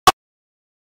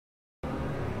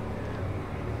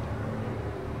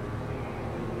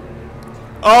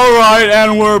Alright,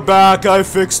 and we're back. I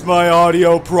fixed my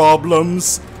audio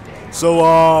problems.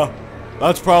 So,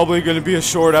 that's probably gonna be a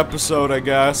short episode, I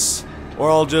guess. Or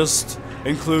I'll just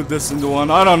include this into one.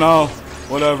 I don't know.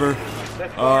 Whatever.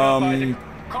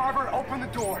 Carver, open the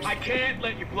doors. I can't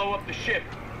let you blow up the ship.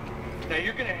 Now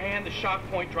you're gonna hand the shock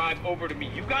point drive over to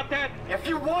me. You got that? If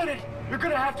you want it, you're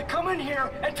gonna have to come in here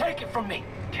and take it from me.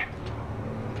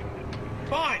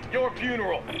 Fine, your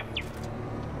funeral.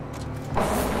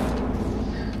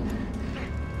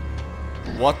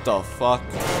 What the fuck?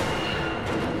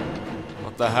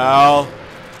 What the hell?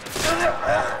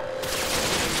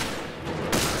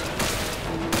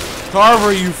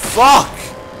 Carver, you fuck!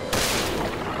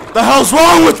 What the hell's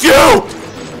wrong with you?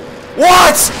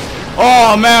 What?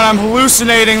 Oh man, I'm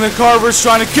hallucinating. The Carver's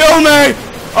trying to kill me!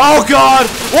 Oh god!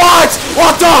 What?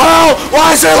 What the hell?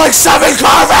 Why is there like 7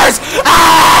 Carvers?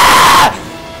 Ah!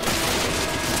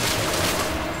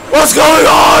 What's going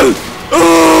on?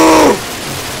 Ooh!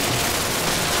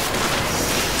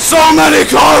 So many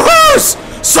Carvers!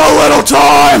 So little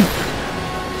time!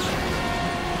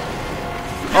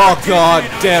 Oh god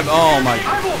damn, oh my.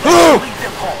 Ooh!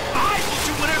 I will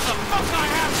do whatever the fuck I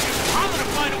have to. I'm gonna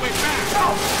find a way back.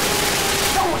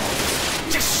 No.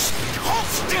 Just hold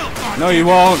still, goddammit. No, you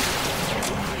won't.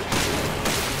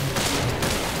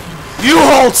 You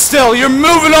hold still! You're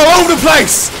moving all over the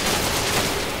place!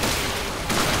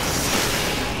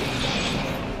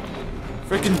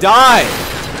 Freaking die!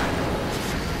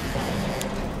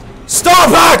 Stop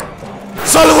it!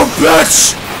 Son of a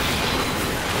bitch!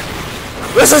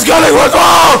 This is getting worse!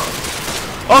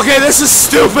 Oh! Okay, this is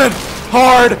stupid!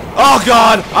 Hard! Oh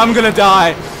god! I'm gonna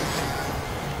die!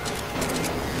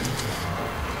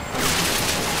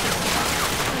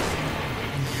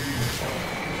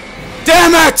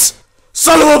 Damn it!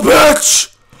 Son of a bitch!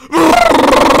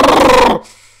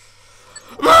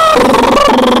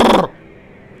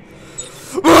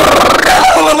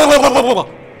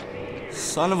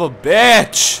 Son of a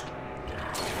bitch!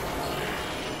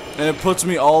 And it puts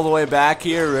me all the way back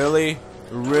here, really?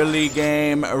 Really,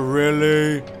 game?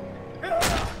 Really?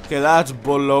 Okay, that's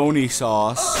bologna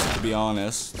sauce, to be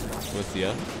honest with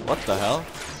you. What the hell?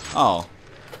 Oh.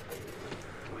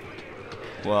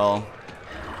 Well,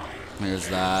 here's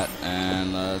that,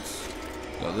 and let's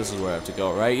go. This is where I have to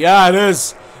go, right? Yeah, it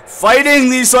is! Fighting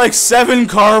these, like, 7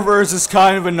 Carvers is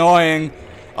kind of annoying.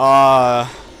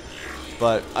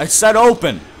 But I said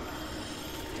open.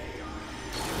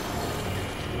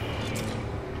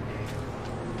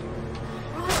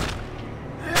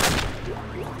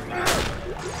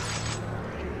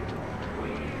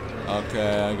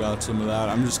 Okay, I got some of that.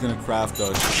 I'm just gonna craft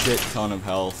a shit ton of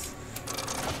health.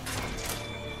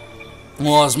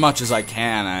 Well, as much as I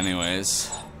can,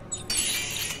 anyways.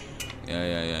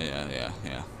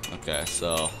 Yeah. Okay,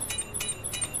 so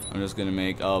I'm just gonna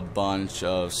make a bunch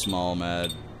of small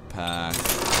med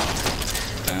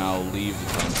packs, and I'll leave the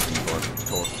tungsten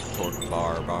torque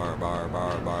bar,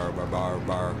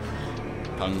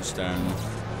 tungsten.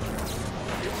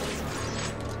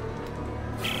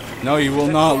 No, you will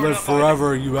not live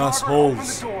forever, you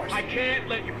assholes. I can't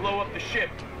let you blow up the ship.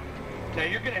 Now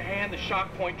you're gonna hand the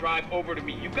shock point drive over to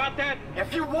me. You got that?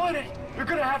 If you want it, you're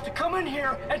gonna have to come in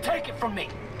here and take it from me.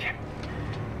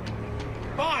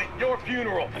 Fine, your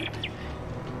funeral.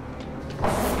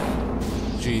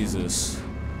 Jesus.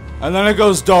 And then it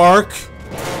goes dark.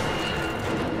 And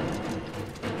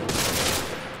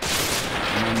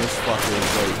then this fucker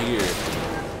is right here.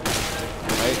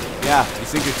 Right? Yeah, you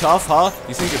think you're tough, huh?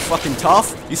 You think you're fucking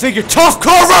tough? You think you're tough,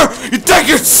 Carver? You think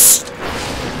you're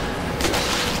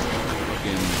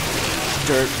fucking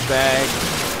dirtbag.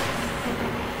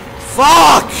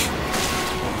 Fuck!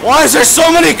 Why is there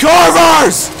so many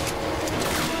Carvers?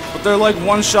 But they're like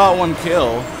one shot, one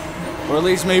kill. Or at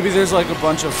least maybe there's like a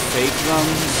bunch of fake ones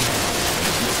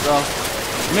and stuff.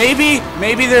 Maybe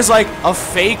there's like a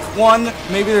fake one.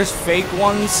 Maybe there's fake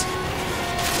ones.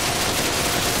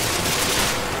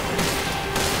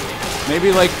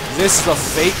 Maybe like this is a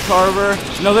fake Carver.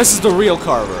 No, this is the real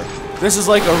Carver. This is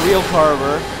like a real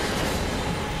Carver.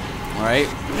 Alright?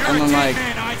 And then like,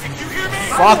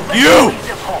 fuck you!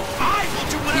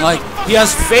 Like, he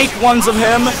has fake ones of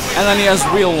him, and then he has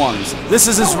real ones. This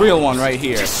is his real one right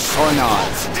here. Or not.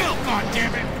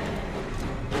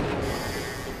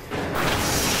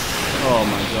 Oh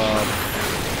my god.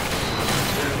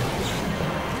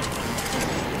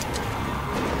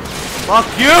 Fuck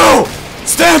you!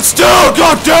 Stand still,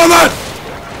 goddammit!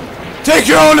 Take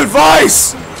your own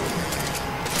advice!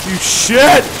 You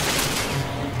shit!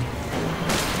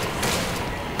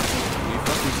 Are you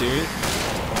fucking serious?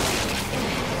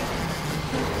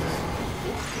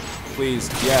 Please,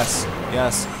 yes,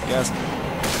 yes, yes.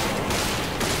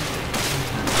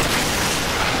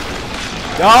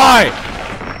 Die!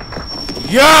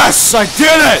 Yes! I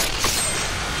did it!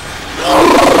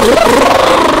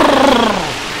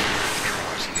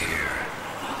 Draws near.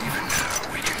 Even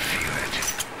now we can feel it.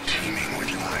 Teeming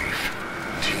with life.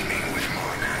 Teeming with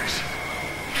markers.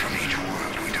 From each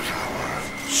world we devour.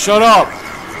 Shut up! Brother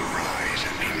will rise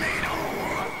and be made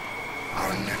whole.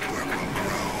 Our network will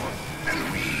grow, and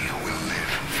we will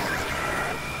live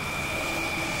forever.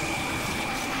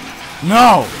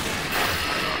 No!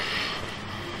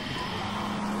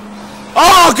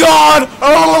 Oh God!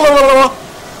 Oh!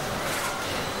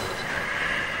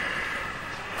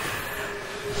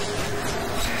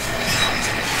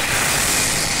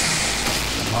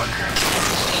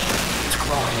 It's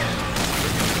growing.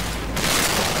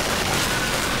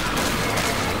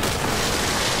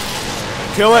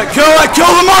 Kill it! Kill it!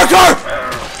 Kill the marker!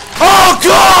 Oh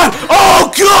God!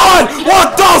 Oh God!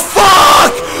 What the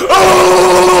fuck?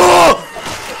 Oh!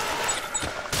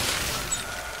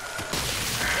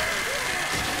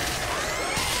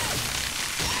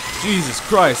 Jesus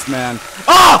Christ, man.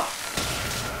 Ah!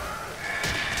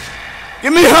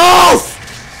 Give me health!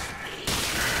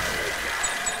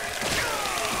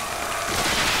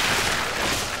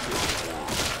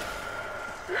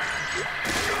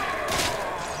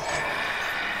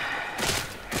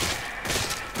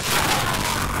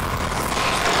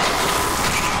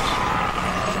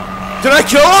 Did I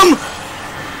kill him?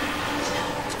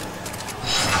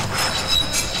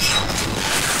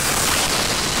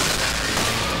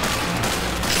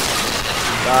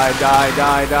 Die, die,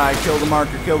 die, die. Kill the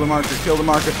marker, kill the marker, kill the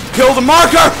marker. Kill the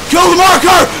marker! Kill the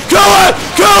marker! Kill it!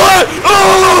 Kill it!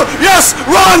 Oh! Yes!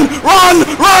 Run! Run!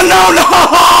 Run! No!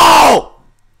 No!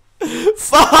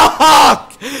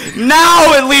 Fuck!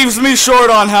 Now it leaves me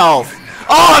short on health.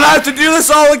 Oh, and I have to do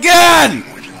this all again!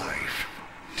 With life.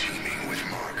 Teeming with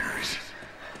markers.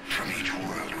 From each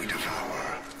world we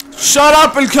devour. Shut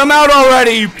up and come out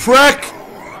already, you prick!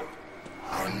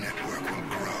 Our network will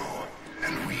grow,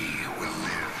 and we will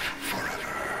live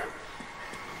forever.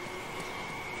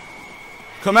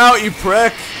 Come out, you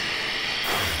prick!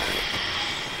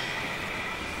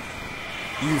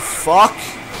 You fuck!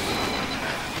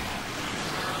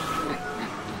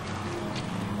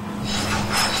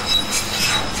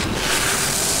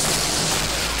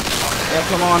 Yeah,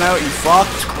 come on out, you fuck!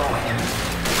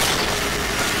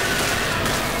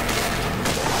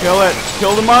 Kill it!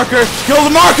 Kill the marker! Kill the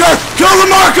marker! Kill the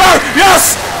marker!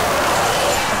 Yes!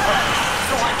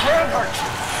 So I can hurt you.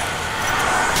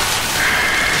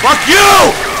 Fuck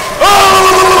you!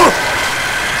 Oh!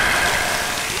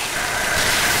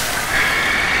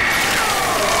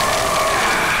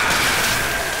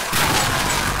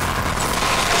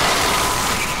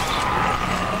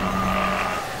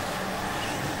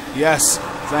 Yes,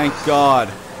 thank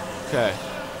God. Okay.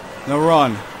 Now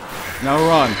run. Now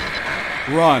run.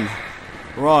 Run.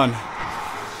 Run.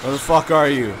 Where the fuck are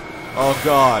you? Oh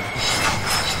God.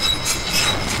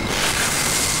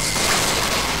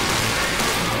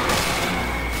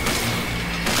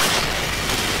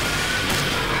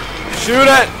 Shoot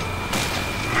it!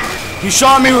 He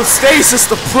shot me with stasis,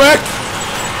 the prick!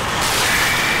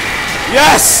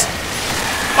 Yes!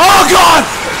 Oh God!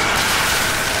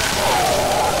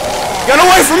 Get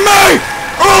away from me!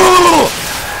 Oh!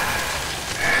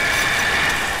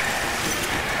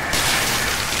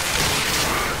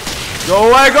 Go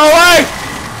away, go away!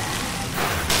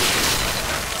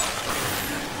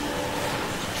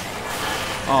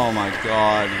 Oh my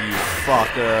God, you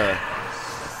fucker.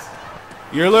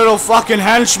 Your little fucking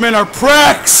henchmen are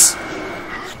pricks!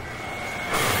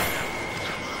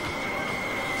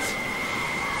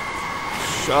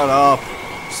 Shut up.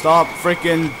 Stop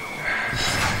freaking...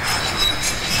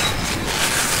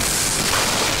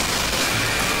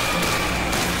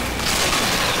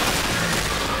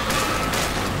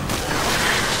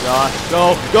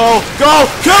 Go, go, go!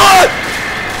 Kill it!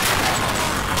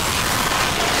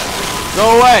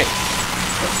 Go away!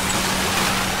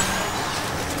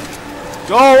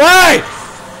 Go away!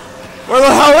 Where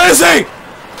the hell is he?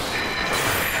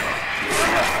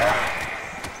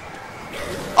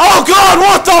 Oh God,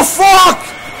 what the fuck?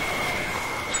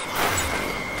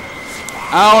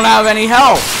 I don't have any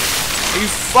health. Are you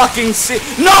fucking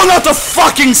No, not the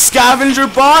fucking scavenger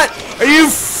bot! Are you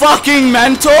fucking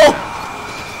mental?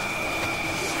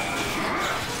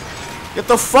 Get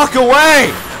the fuck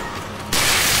away!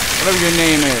 Whatever your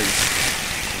name is.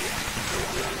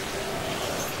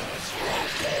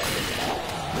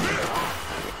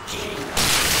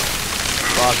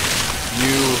 Fuck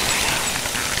you.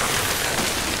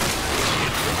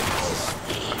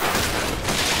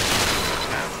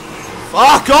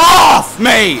 Fuck off,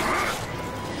 mate!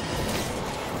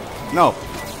 No.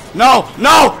 No!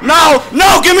 No! No!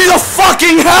 No! Give me the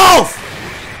fucking health!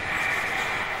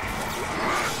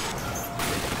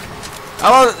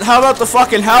 How about the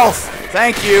fucking health?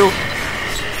 Thank you.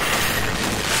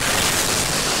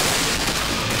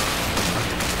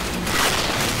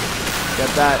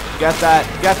 Get that, get that,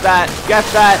 get that, get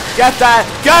that, get that,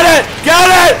 get it, get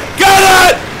it, get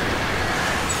it!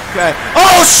 Okay.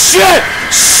 Oh shit!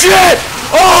 Shit!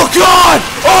 Oh god!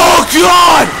 Oh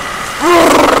god!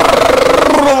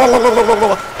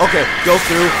 Okay, go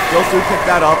through, pick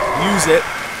that up, use it,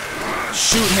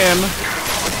 shoot him.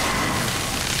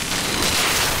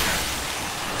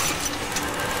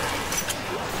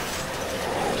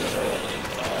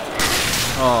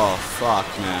 Oh, fuck,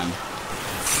 man.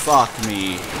 Fuck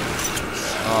me.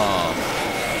 Oh.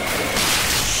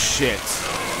 Shit.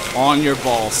 On your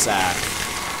ball sack.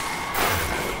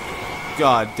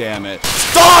 God damn it.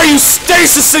 Oh, you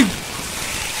stasising!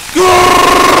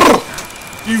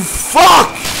 You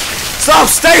fuck! Stop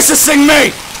stasising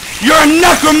me! You're a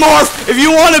necromorph! If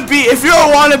you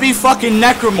wanna be fucking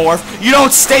necromorph, you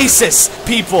don't stasis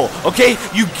people, okay?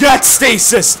 You get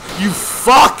stasis! You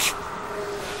fuck!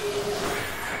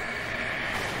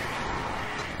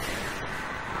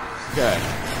 Okay.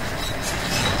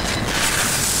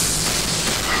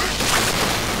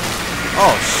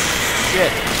 Oh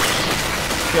shit.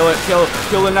 Kill it, kill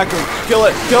the necro, kill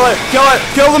it, kill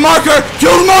the marker,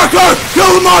 kill the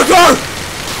marker!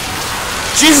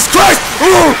 Jesus Christ!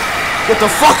 Ooh! Get the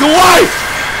fuck away!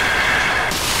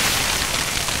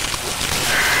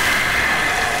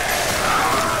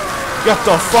 Get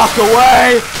the fuck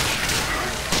away!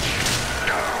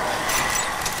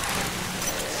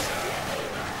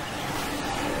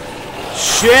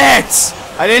 Shit!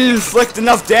 I didn't inflict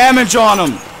enough damage on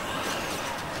him.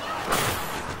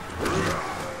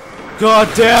 God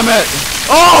damn it!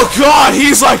 Oh god,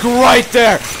 he's like right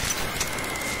there!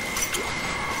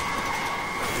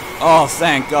 Oh,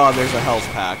 thank god there's a health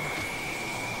pack.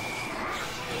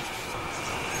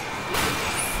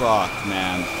 Fuck,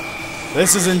 man.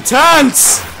 This is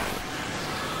intense!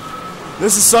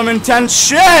 This is some intense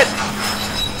shit!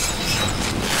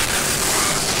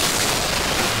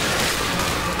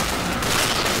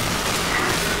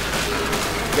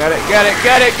 Get it, get it,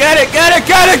 get it, get it, get it,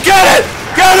 get it, get it!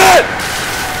 Get it!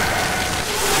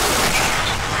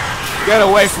 Get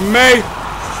away from me!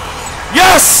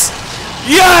 Yes!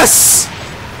 Yes!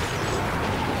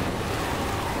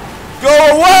 Go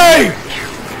away!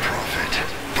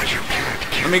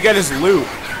 Let me get his loot.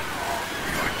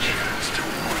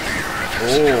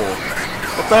 Oh.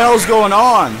 What the hell's going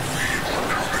on?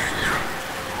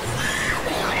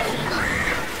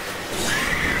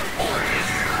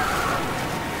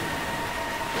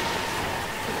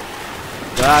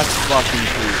 That's fucking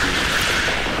creepy.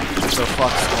 What the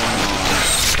fuck's going on?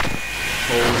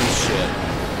 Holy shit.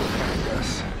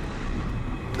 Yes.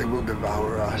 They will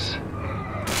devour us.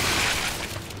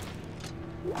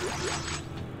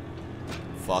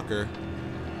 Fucker.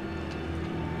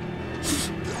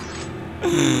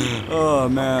 Oh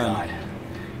man.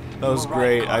 That was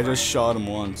great. I just shot him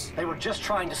once. They were just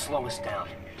trying to slow us down.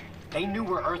 They knew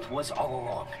where Earth was all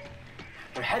along.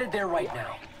 They're headed there right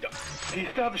now. Do you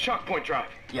still have the shock point drive?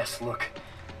 Yes, look.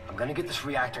 I'm gonna get this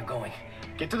reactor going.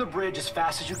 Get to the bridge as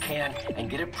fast as you can and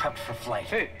get it prepped for flight.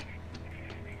 Hey,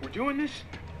 we're doing this?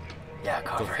 Yeah,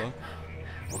 Carver.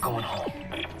 We're going home.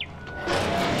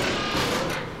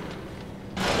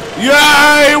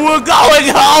 Yay! We're going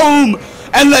home!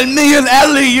 And then me and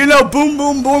Ellie, you know, boom,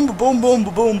 boom, boom, boom, boom,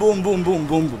 boom, boom, boom, boom, boom,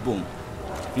 boom, boom.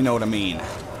 You know what I mean?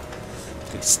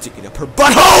 Could stick it up her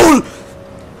butthole!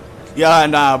 Yeah,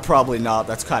 nah, probably not.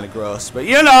 That's kind of gross. But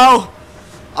you know,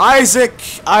 Isaac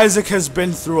has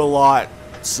been through a lot.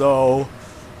 So,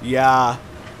 yeah.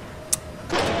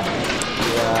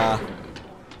 Yeah.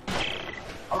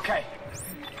 Okay.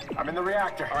 I'm in the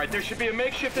reactor. All right, there should be a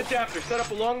makeshift adapter set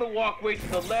up along the walkway to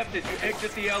the left as you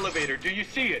exit the elevator. Do you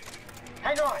see it?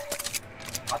 Hang on.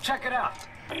 I'll check it out.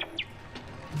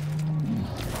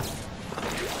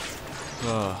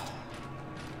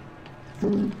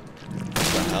 What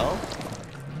the hell?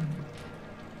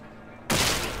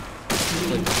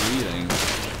 It's like breathing.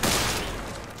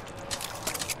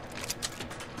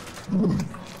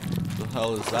 What the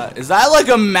hell is that? Is that like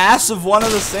a massive one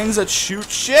of the things that shoot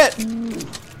shit?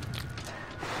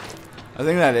 I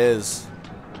think that is.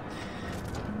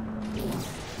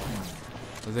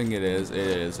 I think it is. It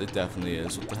is. It definitely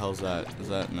is. What the hell is that? Is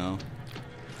that no?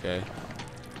 Okay.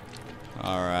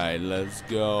 Alright, let's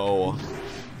go.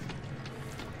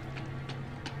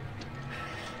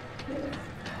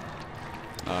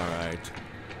 Alright.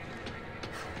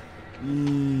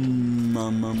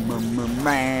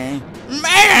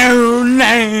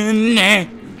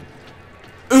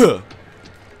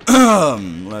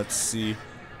 Let's see.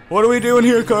 What are we doing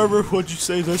here, Carver? What'd you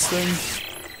say, this thing?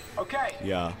 Okay.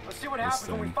 Yeah. Let's see what happens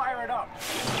when we fire it up.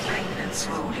 Maintenance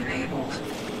mode enabled.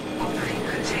 Opening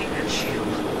containment shield.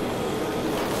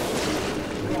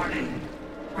 Warning.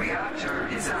 Reactor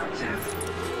is active.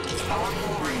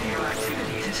 Powerful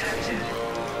radioactivity detected.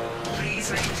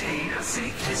 Please maintain a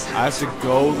safe distance. I have to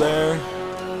go there.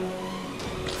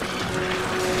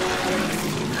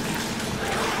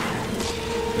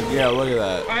 Yeah, look at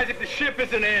that. Isaac, the ship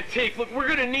is an antique. Look, we're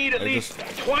gonna need at least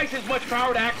twice as much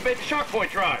power to activate the shock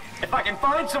point drive. If I can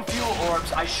find some fuel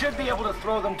orbs, I should be able to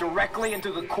throw them directly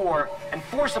into the core and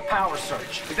force a power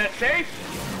surge. Is that safe?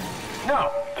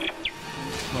 No.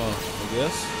 Oh, I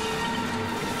guess.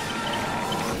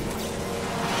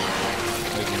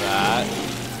 Like that.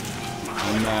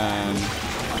 And then...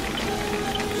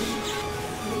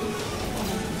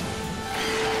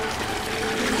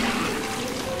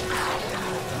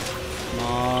 Come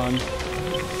on.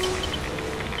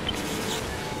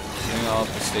 Bring up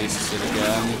the stasis it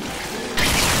again.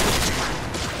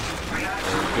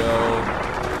 There we go.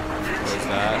 Where's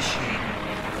that?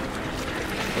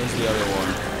 Where's the other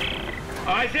one?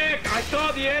 Isaac, I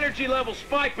saw the energy level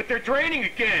spike, but they're draining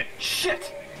again.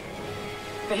 Shit!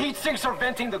 The heat sinks are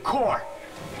venting the core.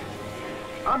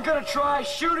 I'm gonna try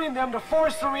shooting them to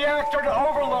force the reactor to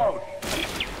overload.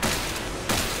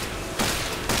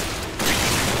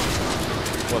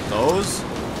 What, those?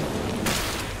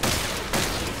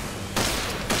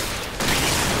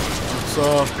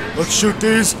 Let's shoot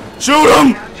these. Shoot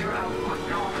them!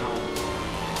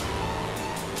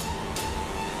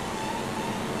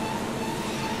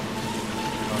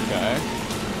 Okay.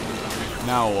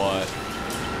 Now what?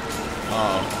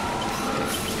 Oh.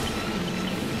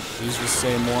 Use the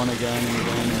same one again and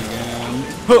again and again.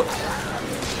 Huh!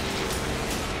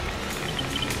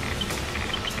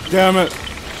 Damn it!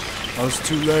 I was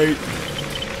too late.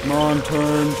 Come on,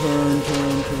 turn.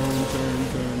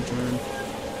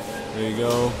 There you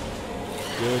go.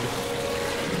 Good.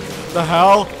 What the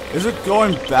hell? Is it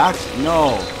going back?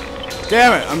 No.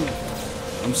 Damn it!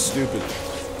 I'm stupid.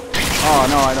 Oh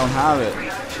no, I don't have it.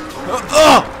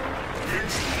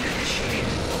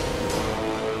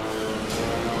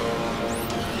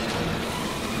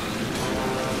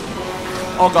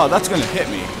 Oh god, that's gonna hit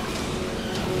me.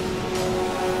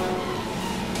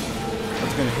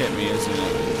 That's gonna hit me, isn't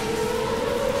it?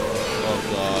 Oh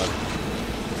god.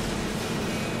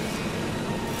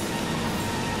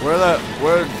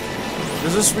 Where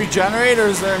does this regenerate, or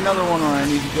is there another one where I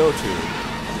need to go to?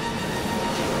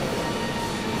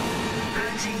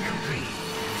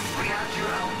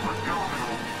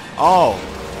 Oh.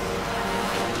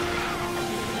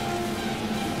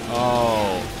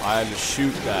 Oh, I had to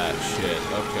shoot that shit.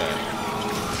 Okay.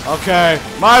 Okay,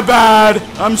 my bad.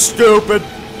 I'm stupid.